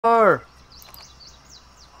Star!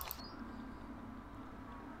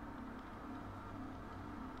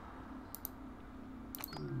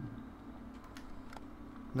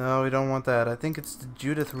 No, we don't want that. I think it's the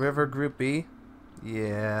Judith River Group B.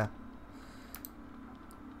 Yeah.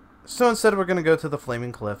 So instead we're gonna go to the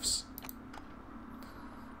Flaming Cliffs.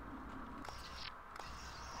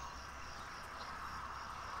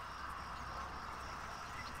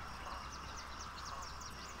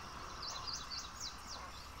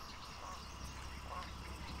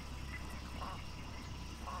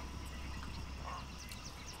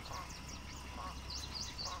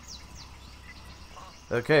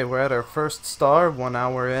 Okay, we're at our first star, 1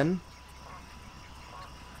 hour in.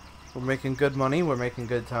 We're making good money, we're making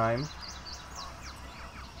good time.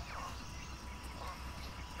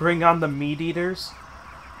 Bring on the meat eaters.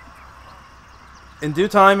 In due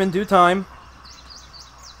time, in due time.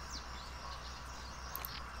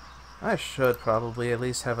 I should probably at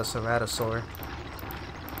least have a ceratosaur.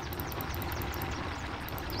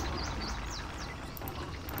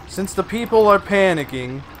 Since the people are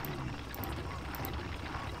panicking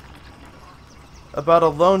about a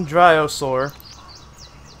lone dryosaur.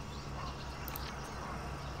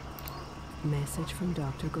 Message from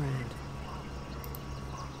Dr. Grant.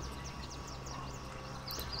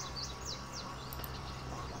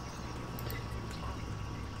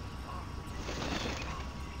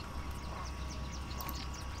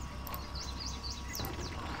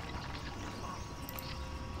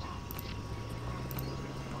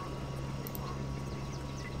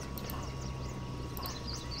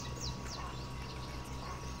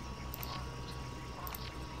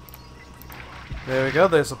 There we go,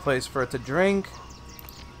 there's a place for it to drink.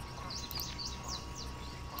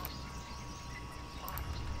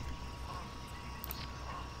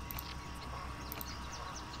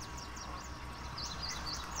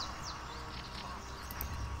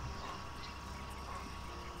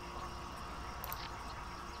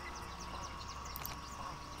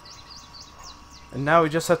 And now we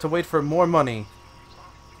just have to wait for more money.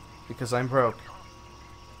 Because I'm broke.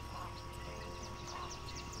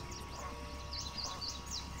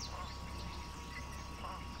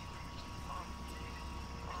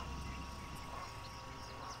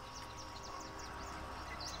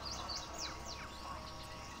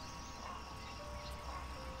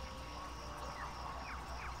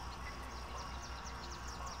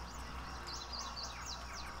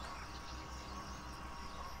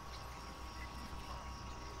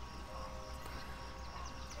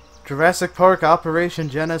 Jurassic Park Operation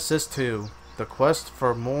Genesis 2. The quest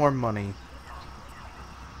for more money.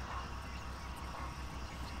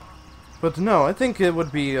 But no, I think it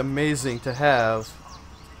would be amazing to have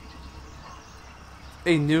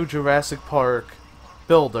a new Jurassic Park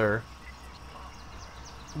builder,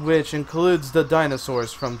 which includes the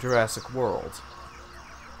dinosaurs from Jurassic World.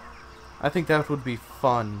 I think that would be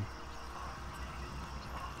fun.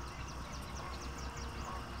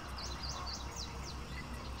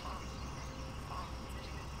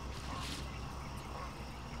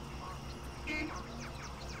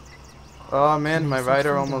 Oh man, my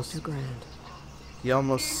rider almost... He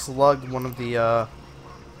almost slugged one of the,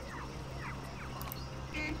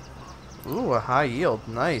 Ooh, a high yield.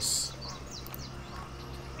 Nice.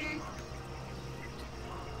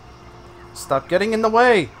 Stop getting in the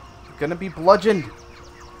way! You're gonna be bludgeoned!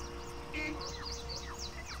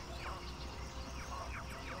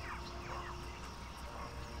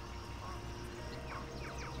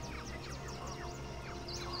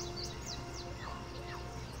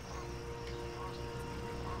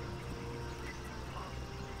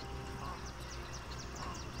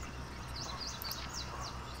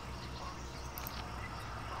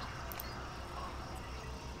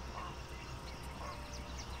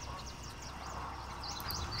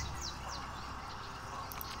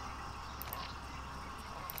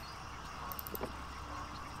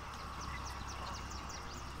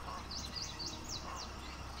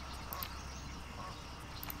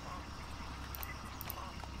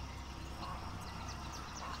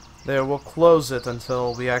 There, we'll close it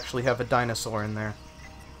until we actually have a dinosaur in there.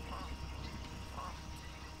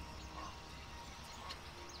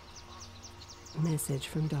 Message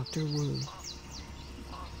from Dr. Wu.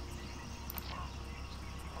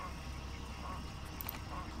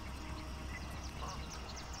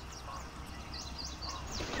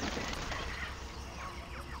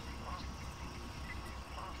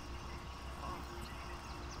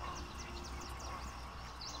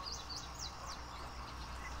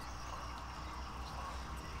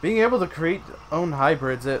 Being able to create own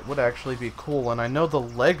hybrids, it would actually be cool, and I know the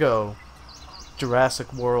Lego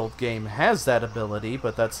Jurassic World game has that ability,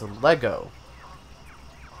 but that's a Lego.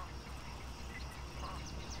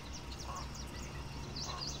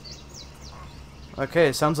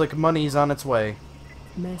 Okay, sounds like money's on its way.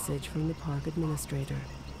 Message from the park administrator.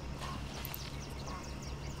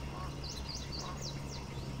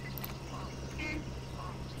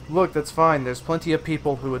 Look, that's fine. There's plenty of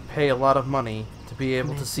people who would pay a lot of money to be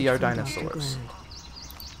able to see our Message from Dr. dinosaurs. Grant.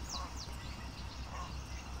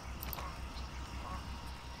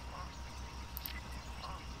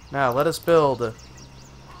 Now, let us build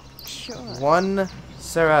Sure. one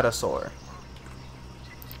ceratosaur.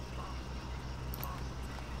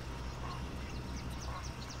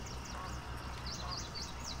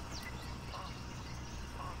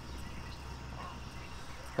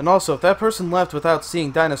 And also, if that person left without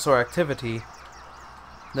seeing dinosaur activity,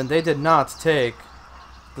 then they did not take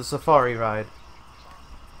the safari ride.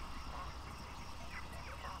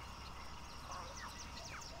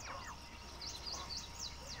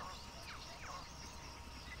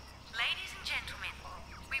 Ladies and gentlemen,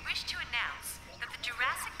 we wish to announce that the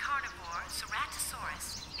Jurassic carnivore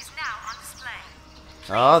Ceratosaurus is now on display.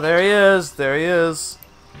 Oh, there he is. There he is.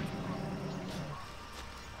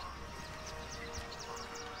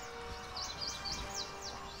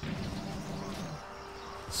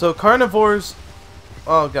 So carnivores...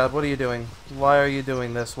 Oh god, what are you doing? Why are you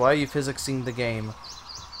doing this? Why are you physicsing the game?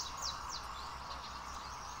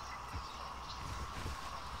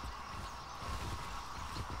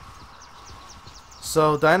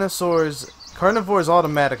 So dinosaurs... Carnivores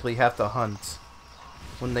automatically have to hunt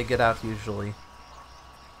when they get out usually.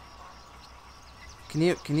 Can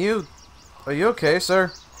you... Are you okay,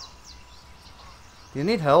 sir? Do you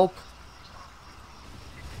need help?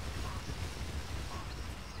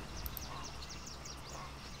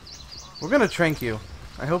 We're gonna trank you.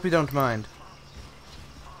 I hope you don't mind.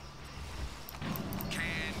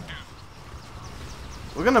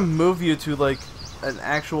 We're gonna move you to, like, an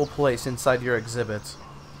actual place inside your exhibit.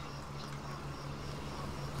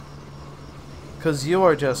 'Cause you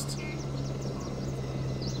are just...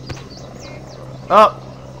 Oh!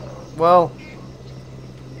 Well...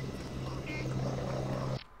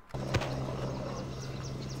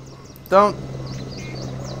 Don't.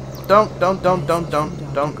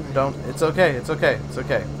 It's okay, it's okay, it's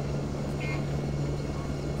okay.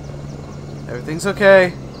 Everything's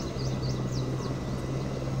okay.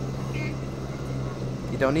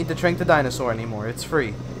 You don't need to trank the dinosaur anymore, it's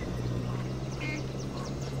free.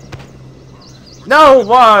 No,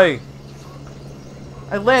 why?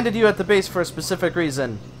 I landed you at the base for a specific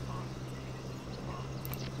reason.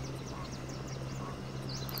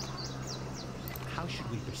 How should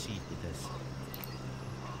we proceed with this?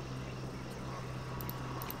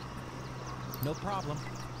 No problem.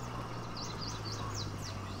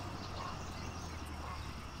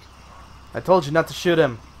 I told you not to shoot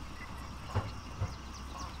him.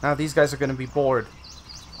 Now these guys are gonna be bored.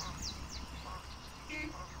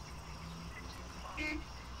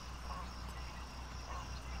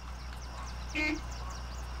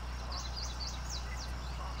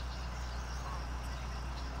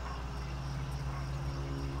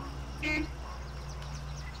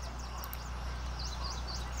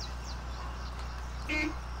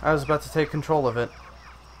 I was about to take control of it.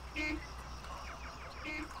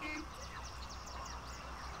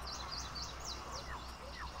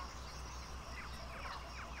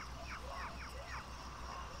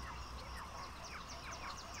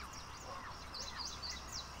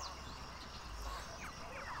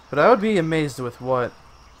 But I would be amazed with what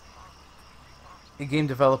a game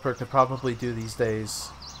developer could probably do these days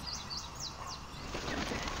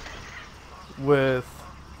with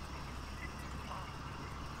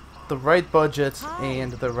the right budget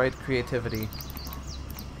and the right creativity.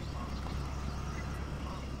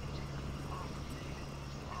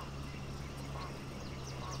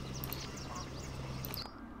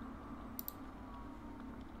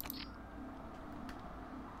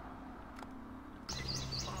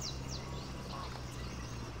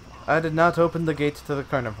 I did not open the gate to the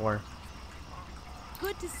carnivore.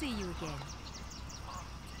 Good to see you again.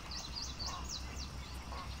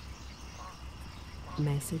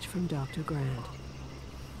 Message from Dr. Grant.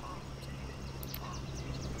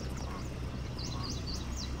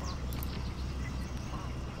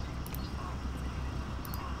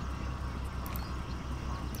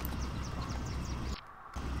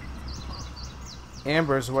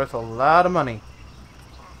 Amber's worth a lot of money.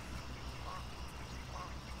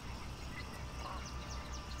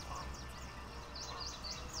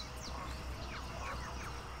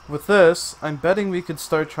 With this, I'm betting we could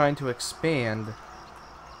start trying to expand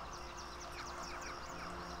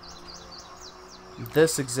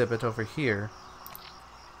this exhibit over here.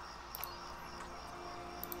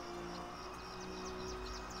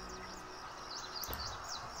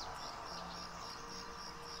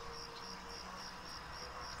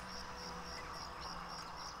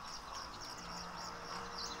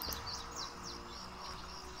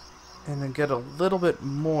 And then get a little bit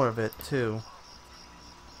more of it, too.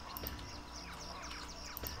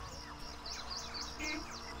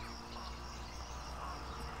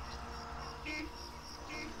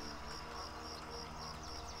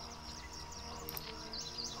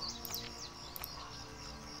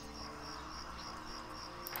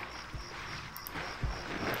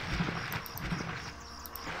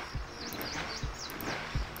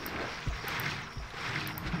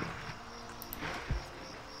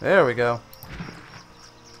 There we go.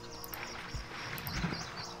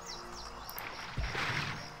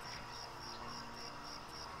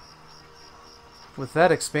 With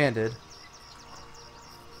that expanded,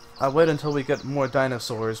 I'll wait until we get more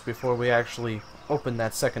dinosaurs before we actually open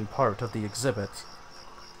that second part of the exhibit.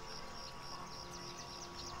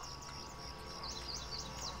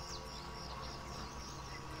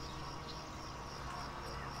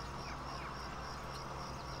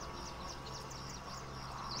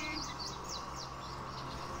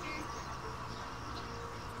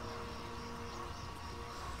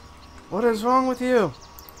 What is wrong with you?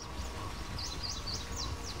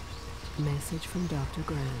 Message from Dr.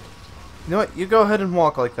 Grant. You know what? You go ahead and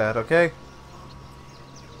walk like that, okay?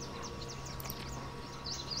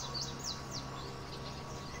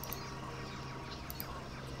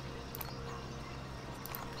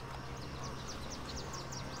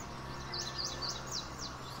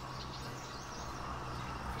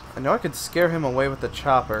 I know I could scare him away with the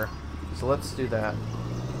chopper, so let's do that.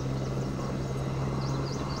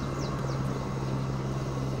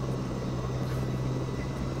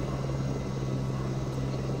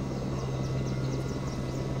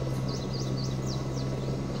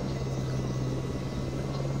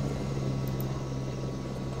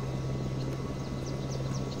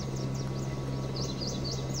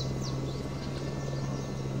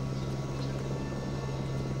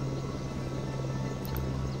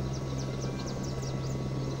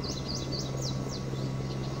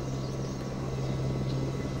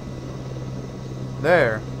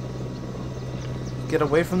 There. Get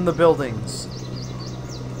away from the buildings.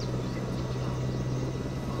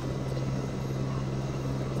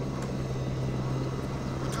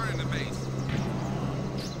 Returning to base.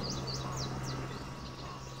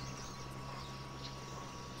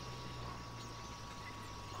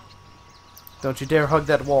 Don't you dare hug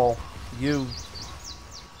that wall. You're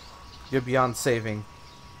beyond saving.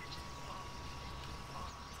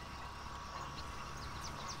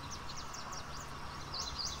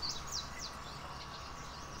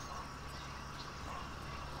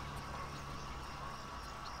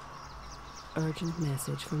 Urgent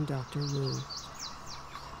message from Dr. Wu.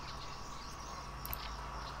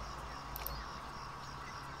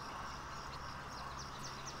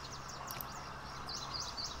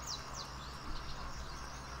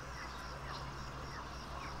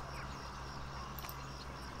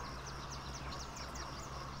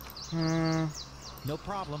 No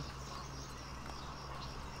problem.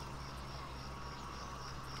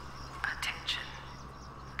 Attention.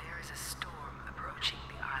 There is a storm approaching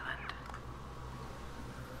the island.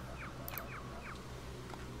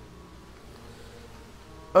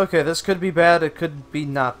 Okay, this could be bad, it could be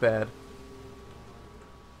not bad.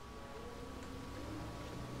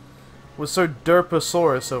 With Sir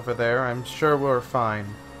Derposaurus over there, I'm sure we're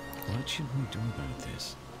fine. What should we do about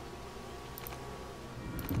this?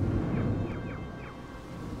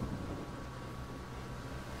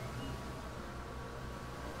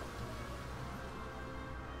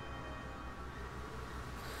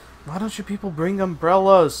 Why don't you people bring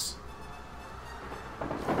umbrellas?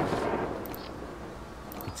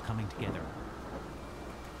 It's coming together.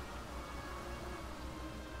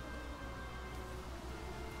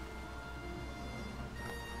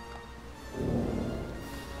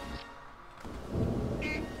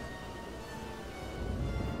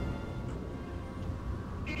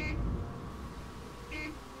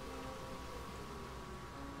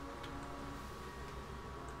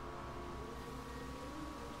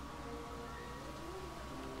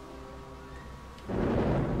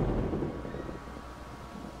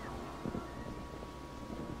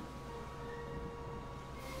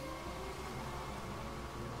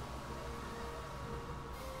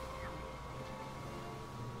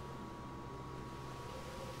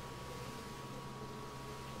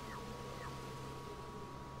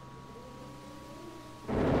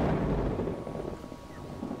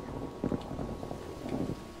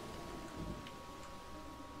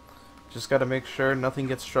 Just gotta make sure nothing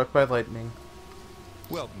gets struck by lightning.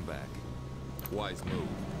 Welcome back. Wise move.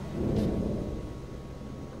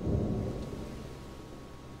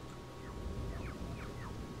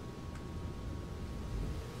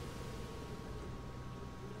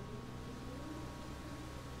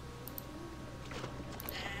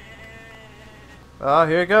 Ah,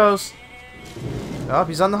 here it goes. Oh,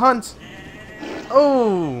 he's on the hunt.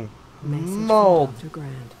 Oh, Message mold. from Dr.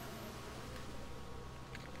 Grant.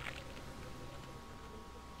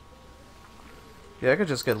 Yeah, I could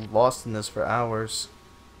just get lost in this for hours.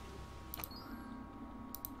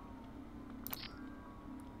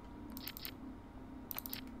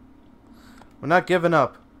 We're not giving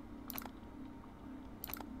up.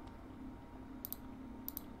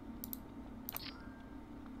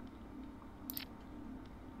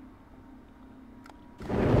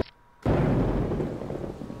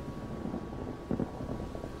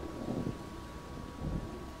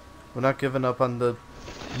 We're not giving up on the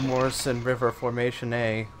Morrison River Formation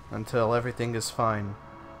A until everything is fine.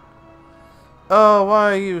 Oh,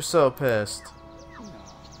 why are you so pissed?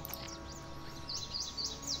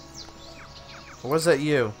 Or was that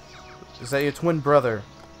you? Is that your twin brother?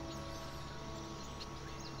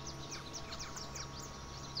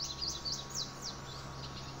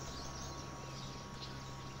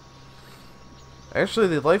 Actually,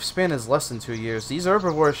 the lifespan is less than 2 years. These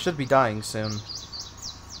herbivores should be dying soon.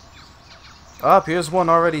 Up, here's one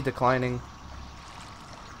already declining.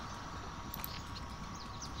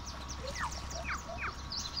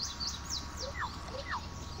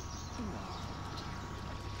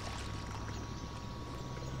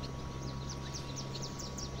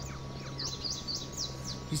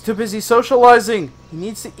 He's too busy socializing. He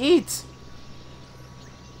needs to eat.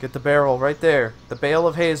 Get the barrel right there. The bale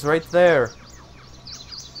of hay is right there.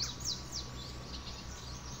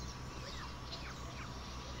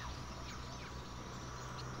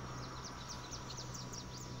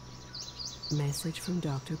 Message from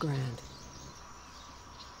Dr. Grant.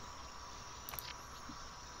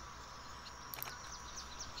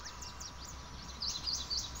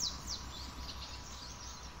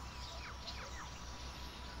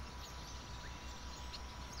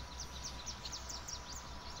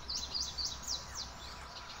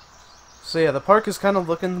 So yeah, the park is kind of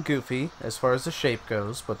looking goofy as far as the shape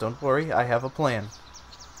goes, but don't worry, I have a plan.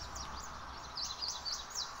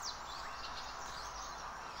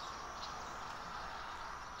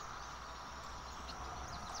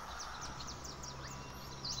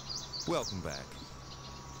 Welcome back.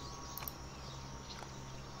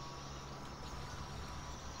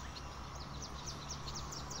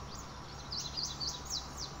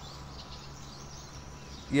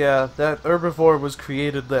 Yeah, that herbivore was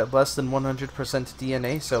created at less than 100%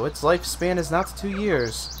 DNA, so its lifespan is not 2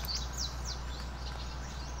 years.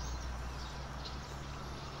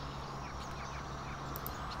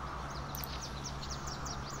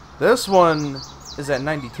 This one is at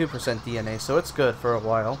 92% DNA, so it's good for a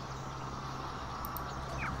while.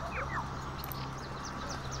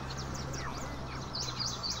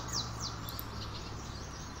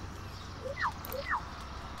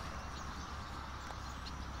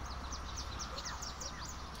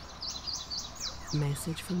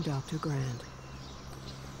 Message from Dr. Grant.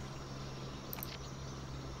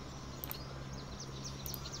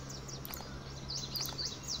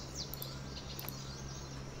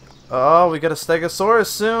 Oh, we got a Stegosaurus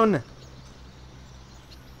soon!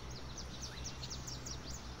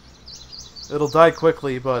 It'll die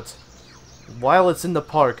quickly, but while it's in the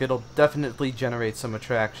park, it'll definitely generate some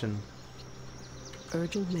attraction.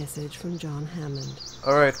 Urgent message from John Hammond.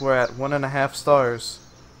 Alright, we're at 1.5 stars.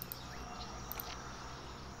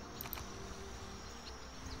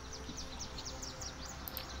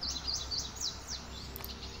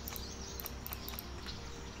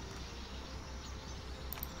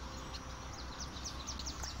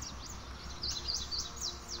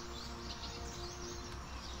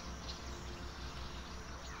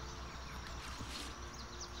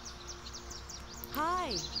 Hi.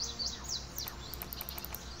 You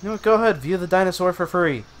know what, go ahead, view the dinosaur for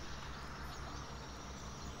free.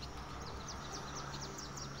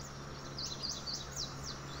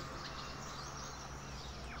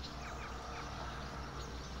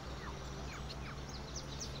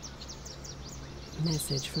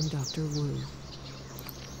 Message from Dr. Wu.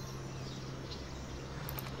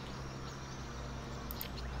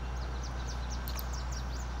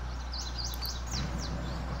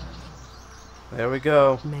 There we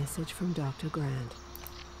go. Message from Dr. Grant.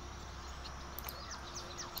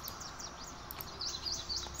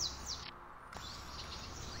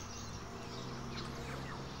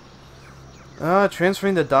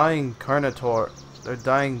 Transferring the dying Carnotaur, or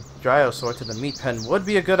dying Dryosaur to the meat pen would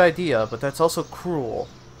be a good idea, but that's also cruel.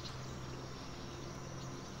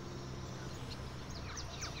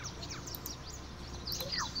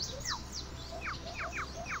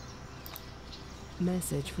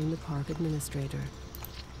 Message from the park administrator.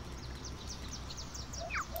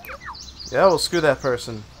 Yeah, well, screw that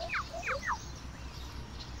person.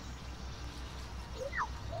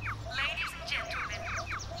 Ladies and gentlemen,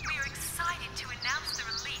 we are excited to announce the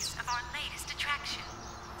release of our latest attraction,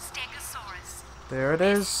 Stegosaurus. There it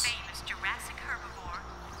This is. famous Jurassic herbivore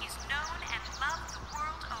is known and loved the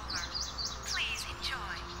world over. Please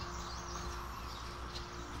enjoy.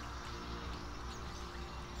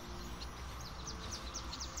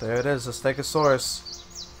 There it is, a Stegosaurus.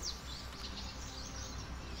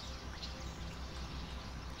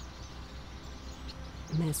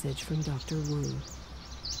 Message from Dr. Wu.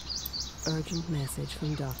 Urgent message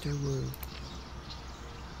from Dr. Wu.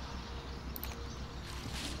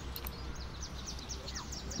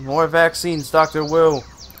 More vaccines, Dr. Wu.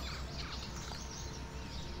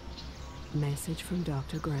 Message from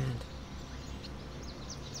Dr. Grant.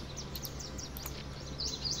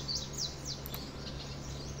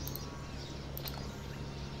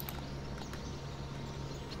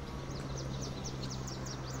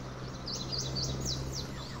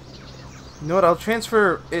 You know what? I'll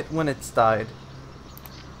transfer it when it's died.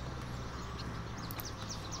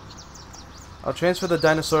 I'll transfer the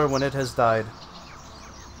dinosaur when it has died.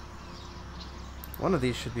 One of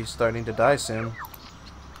these should be starting to die soon.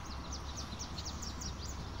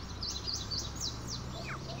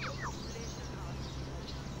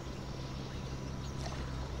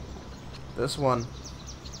 This one.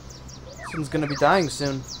 This one's gonna be dying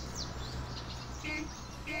soon.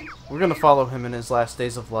 We're gonna follow him in his last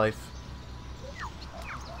days of life.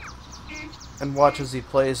 And watch as he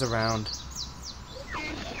plays around.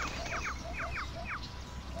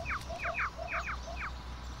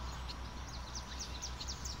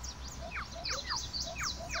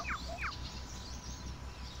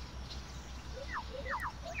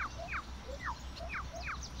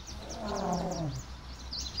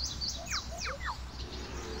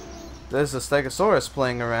 There's a Stegosaurus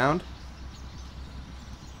playing around.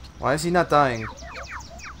 Why is he not dying?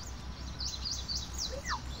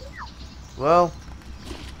 Well,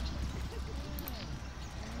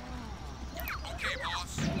 Okay,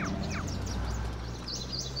 boss.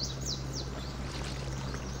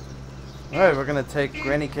 alright, we're gonna take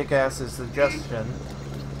Granny Kickass's suggestion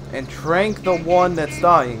and trank the one that's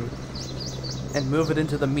dying and move it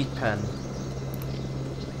into the meat pen.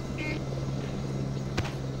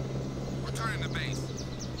 Returning to base.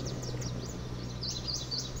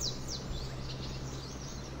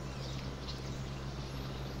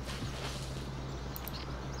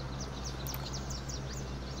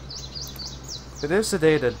 It is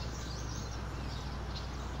sedated.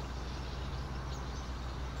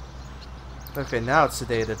 Okay, now it's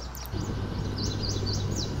sedated.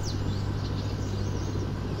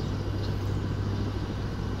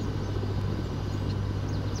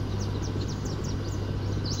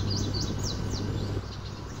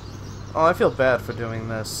 Oh, I feel bad for doing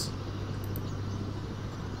this.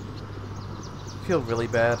 I feel really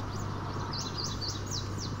bad.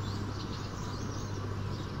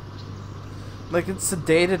 Like, it's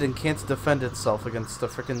sedated and can't defend itself against the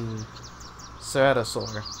frickin'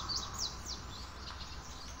 Ceratosaur.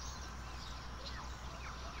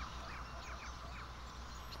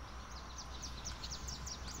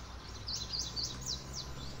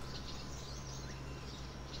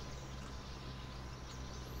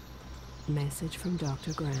 Message from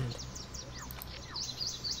Dr. Grant.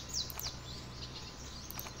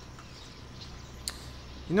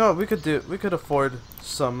 You know what we could do? We could afford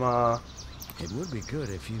some, It would be good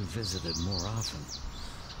if you visited more often.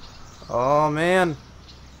 Oh, man.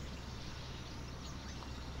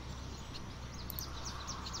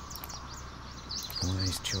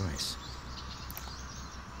 Wise choice.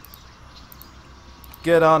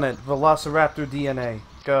 Get on it. Velociraptor DNA.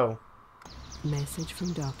 Go. Message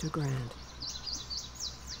from Dr. Grant.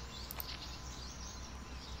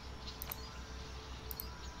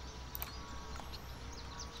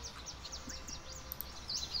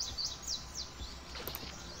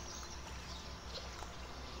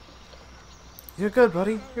 You're good,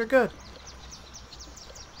 buddy. You're good.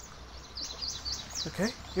 Okay,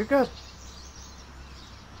 you're good.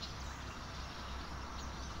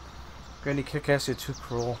 Granny Kickass, you're too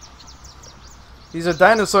cruel. These are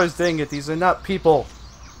dinosaurs, dang it. These are not people.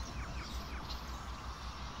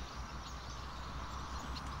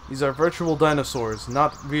 These are virtual dinosaurs,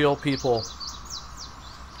 not real people.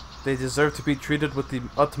 They deserve to be treated with the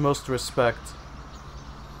utmost respect.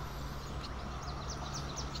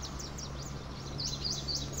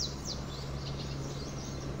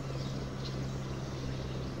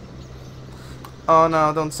 Oh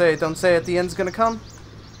no, don't say it, don't say it. The end's gonna come.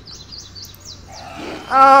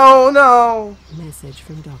 Oh no! Message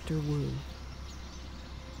from Dr. Wu.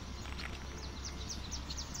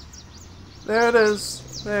 There it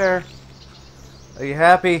is. There. Are you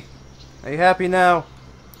happy? Are you happy now?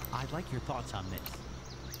 I'd like your thoughts on this.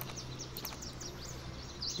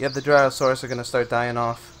 Yeah, the Dryosaurs are gonna start dying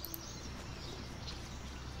off.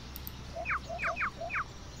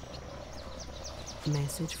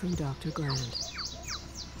 Message from Dr. Grant.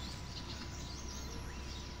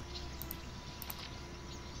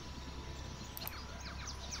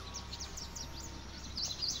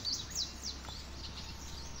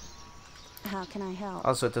 How can I help?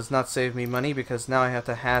 Also, it does not save me money because now I have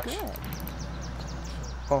to hatch Good.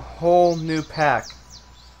 a whole new pack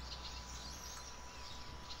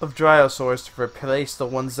of Dryosaurs to replace the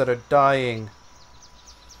ones that are dying.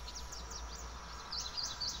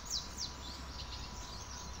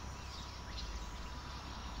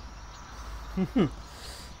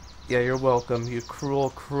 Yeah, you're welcome, you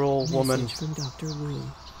cruel, cruel woman. Message from Dr. Wu.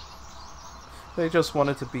 They just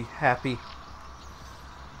wanted to be happy.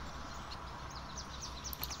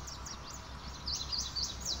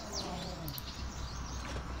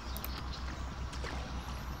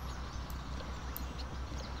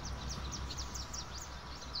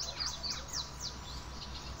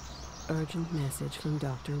 Urgent message from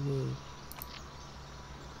Dr. Wu.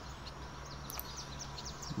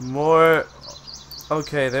 More...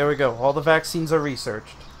 Okay, there we go. All the vaccines are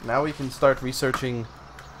researched. Now we can start researching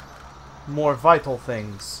more vital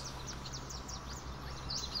things.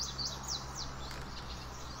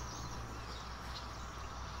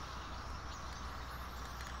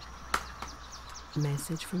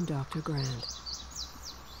 Message from Dr. Grant.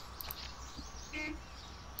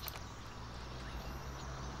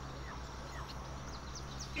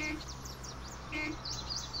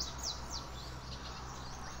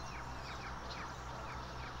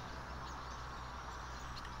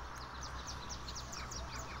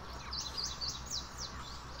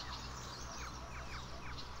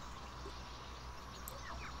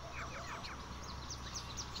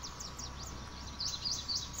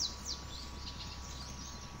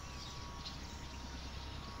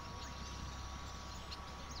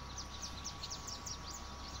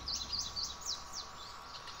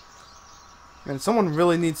 And someone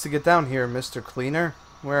really needs to get down here, Mr. Cleaner.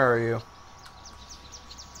 Where are you?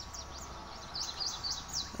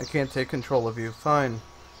 I can't take control of you. Fine.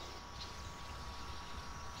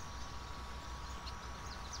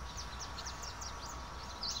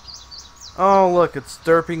 Oh, look, it's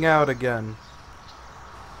derping out again.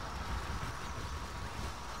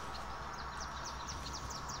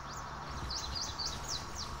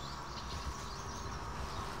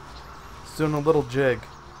 It's doing a little jig.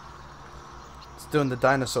 It's doing the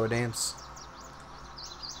dinosaur dance.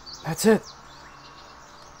 That's it.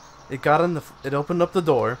 It got on the. It opened up the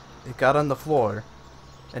door. It got on the floor,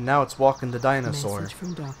 and now it's walking the dinosaur. Message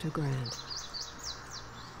from Dr. Grant.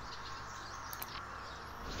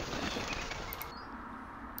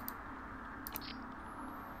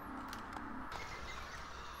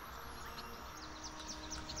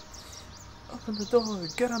 Open the door.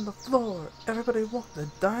 Get on the floor. Everybody walk the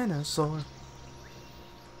dinosaur.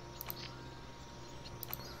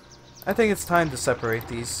 I think it's time to separate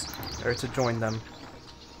these, or to join them.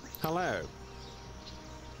 Hello.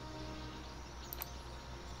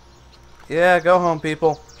 Yeah, go home,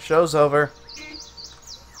 people. Show's over.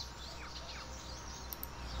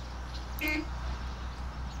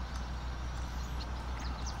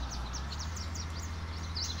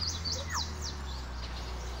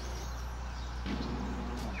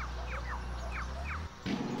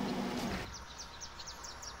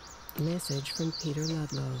 Message from Peter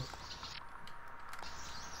Ludlow.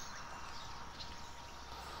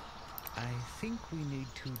 I think we need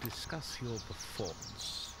to discuss your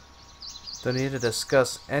performance. Don't need to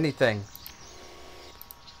discuss anything.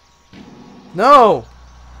 No!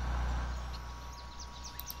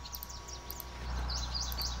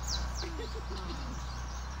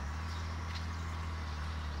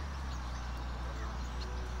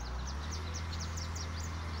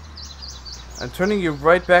 I'm turning you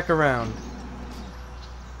right back around.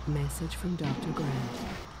 Message from Dr. Grant.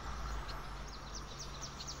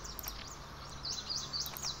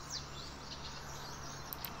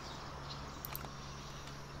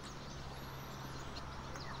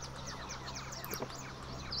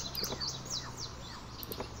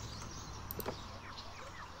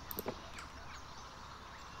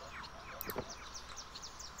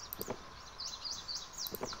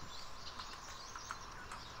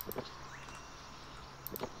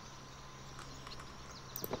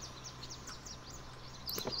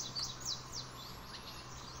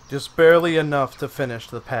 Just barely enough to finish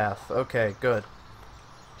the path. Okay, good.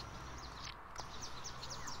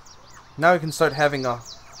 Now we can start having a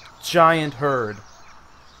giant herd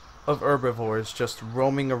of herbivores just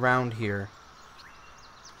roaming around here.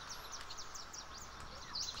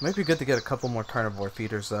 Might be good to get a couple more carnivore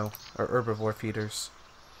feeders, though. Or herbivore feeders.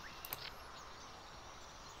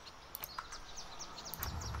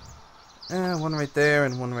 One right there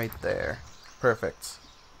and one right there. Perfect.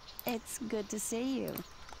 It's good to see you.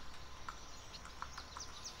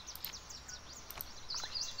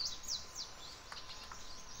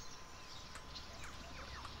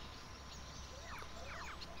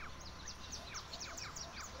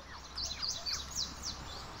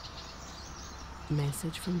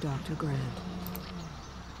 Message from Dr. Grant.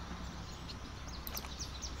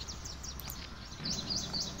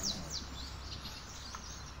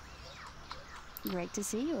 Great to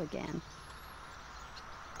see you again.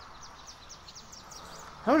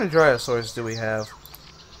 How many Dryosaurs do we have?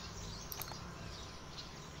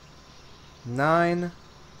 9.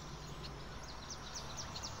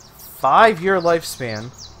 5-year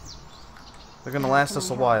lifespan. They're gonna last us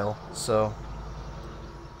a while, so...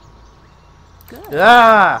 Good.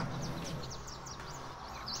 Ah!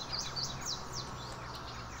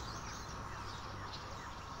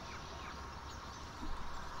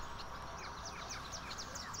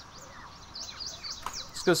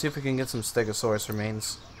 Let's go see if we can get some Stegosaurus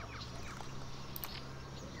remains.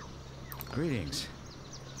 Greetings.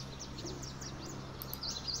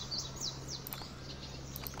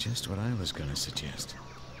 Just what I was gonna suggest.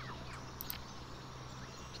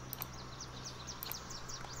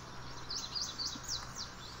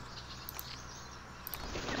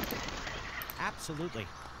 Absolutely.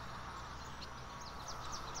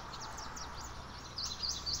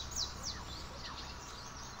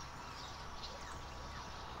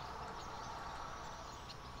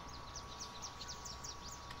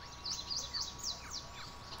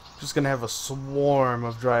 Just gonna have a swarm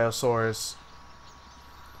of Dryosaurs.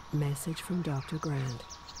 Message from Dr. Grant.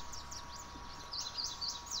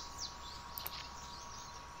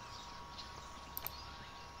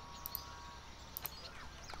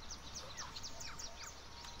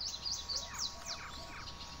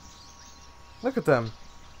 Look at them.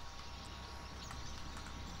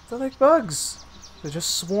 They're like bugs. They're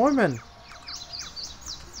just swarming.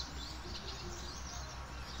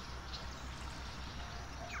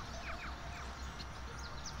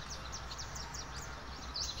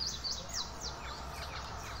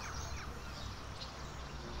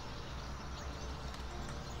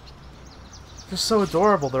 They're so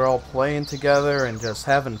adorable. They're all playing together and just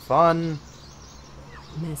having fun.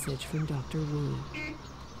 Message from Dr. Wu.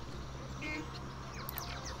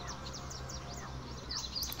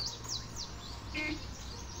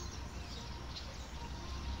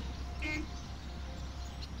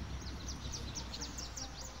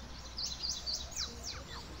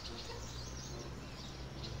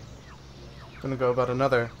 Gonna go about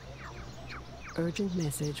another. Urgent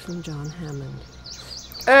message from John Hammond.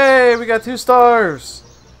 Hey, we got 2 stars!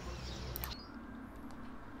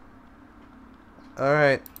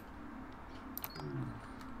 Alright.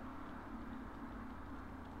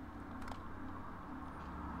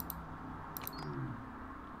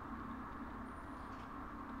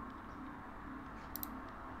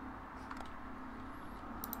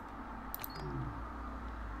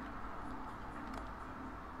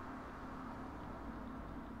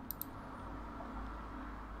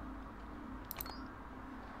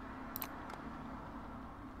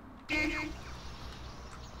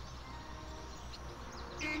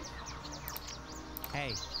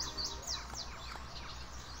 Hey,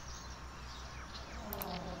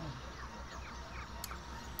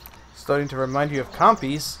 Starting to remind you of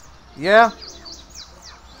compies. Yeah?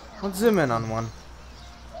 Let's zoom in on one.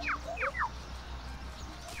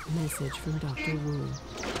 Message from Dr. Wu.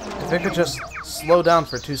 If it could just slow down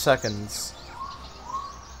for 2 seconds.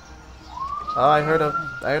 Oh, I heard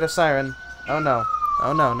a siren. Oh no.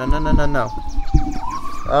 Oh no, no, no, no, no, no.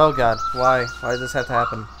 Oh god, why? Why did this have to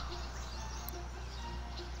happen?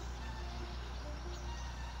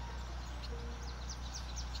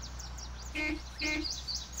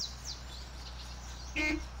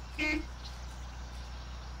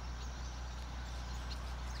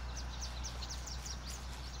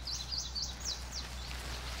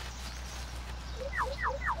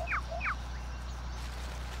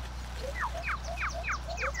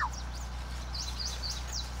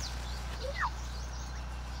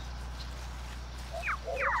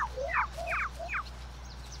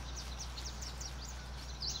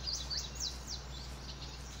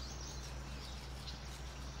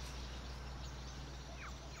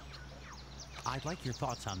 I'd like your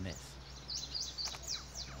thoughts on this.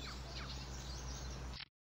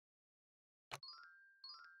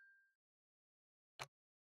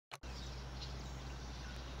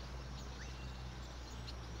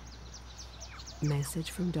 Message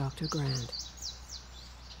from Dr. Grant.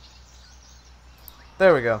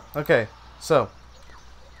 There we go. Okay, so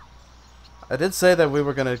I did say that we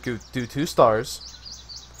were gonna do 2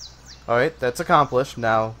 stars. Alright, that's accomplished.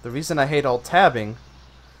 Now, the reason I hate alt tabbing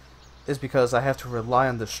is because I have to rely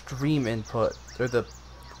on the stream input, or the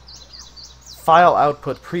file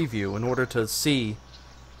output preview, in order to see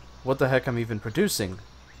what the heck I'm even producing.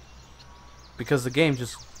 Because the game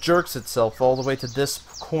just jerks itself all the way to this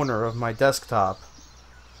corner of my desktop.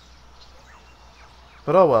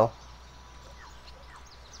 But oh well.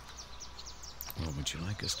 What would you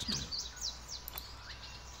like us to do?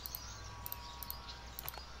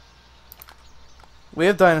 We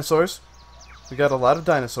have dinosaurs. We got a lot of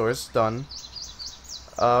dinosaurs done.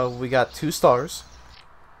 We got 2 stars.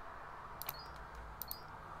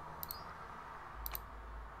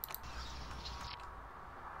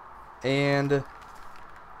 And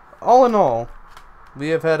all in all, we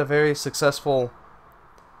have had a very successful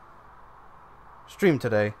stream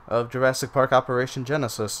today of Jurassic Park Operation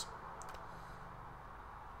Genesis.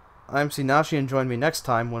 I'm Sinashi, and join me next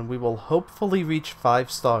time when we will hopefully reach 5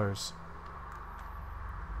 stars.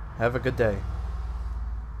 Have a good day.